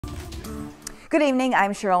Good evening,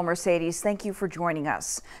 I'm Cheryl Mercedes. Thank you for joining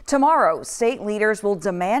us. Tomorrow, state leaders will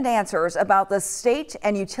demand answers about the state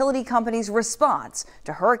and utility companies' response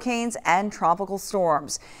to hurricanes and tropical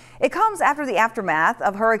storms. It comes after the aftermath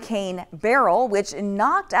of Hurricane Beryl, which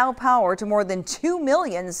knocked out power to more than 2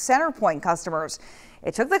 million CenterPoint customers.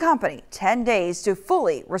 It took the company 10 days to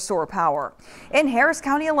fully restore power. In Harris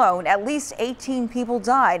County alone, at least 18 people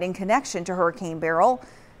died in connection to Hurricane Beryl.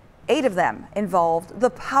 8 of them involved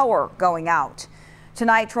the power going out.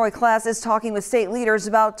 Tonight, Troy Kless is talking with state leaders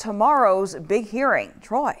about tomorrow's big hearing.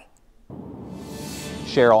 Troy.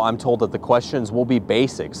 Cheryl, I'm told that the questions will be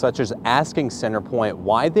basic, such as asking CenterPoint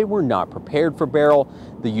why they were not prepared for Beryl.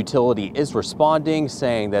 The utility is responding,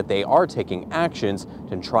 saying that they are taking actions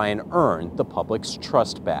to try and earn the public's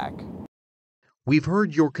trust back. We've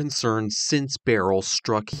heard your concerns since Beryl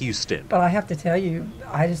struck Houston. But I have to tell you,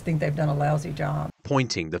 I just think they've done a lousy job.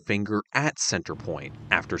 Pointing the finger at CenterPoint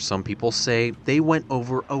after some people say they went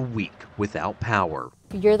over a week without power.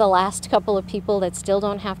 You're the last couple of people that still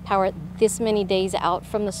don't have power this many days out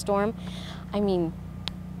from the storm. I mean,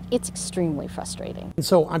 it's extremely frustrating. And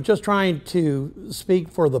so I'm just trying to speak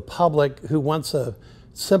for the public who wants a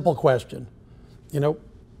simple question.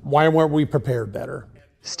 Why weren't we prepared better?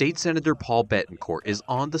 State Senator Paul Bettencourt is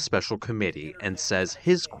on the special committee and says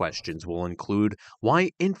his questions will include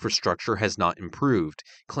why infrastructure has not improved,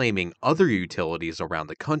 claiming other utilities around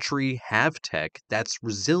the country have tech that's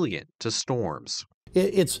resilient to storms.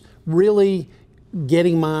 It's really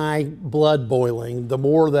getting my blood boiling the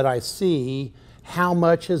more that I see how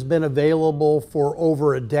much has been available for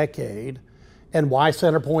over a decade and why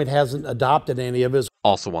CenterPoint hasn't adopted any of it.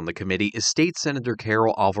 Also on the committee is State Senator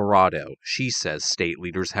Carol Alvarado. She says state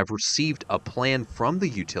leaders have received a plan from the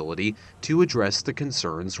utility to address the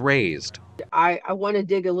concerns raised. I want to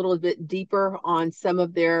dig a little bit deeper on some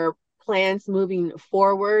of their plans moving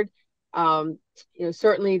forward.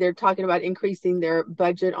 Certainly they're talking about increasing their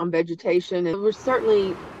budget on vegetation, and we're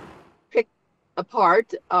certainly pick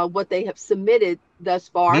apart what they have submitted thus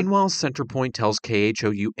far. Meanwhile, CenterPoint tells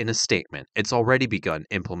KHOU in a statement it's already begun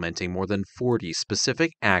implementing more than 40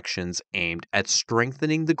 specific actions aimed at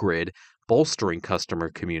strengthening the grid, bolstering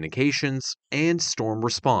customer communications, and storm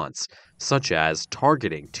response, such as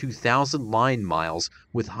targeting 2,000 line miles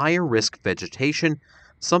with higher risk vegetation,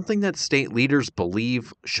 something that state leaders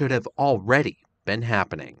believe should have already been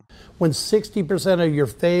happening. When 60% of your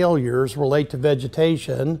failures relate to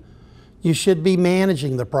vegetation, you should be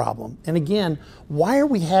managing the problem. And again, why are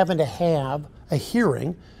we having to have a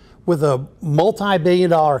hearing with a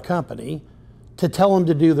multi-billion-dollar company to tell them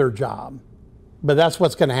to do their job? But that's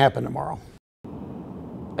what's going to happen tomorrow.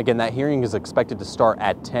 Again, that hearing is expected to start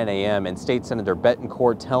at 10 a.m. and State Senator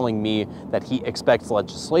Bettencourt telling me that he expects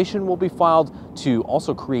legislation will be filed to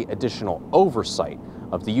also create additional oversight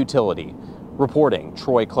of the utility. Reporting,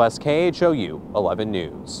 Troy Kless, KHOU 11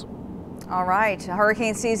 News. All right,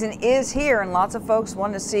 hurricane season is here and lots of folks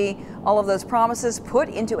want to see all of those promises put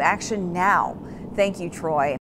into action now. Thank you, Troy.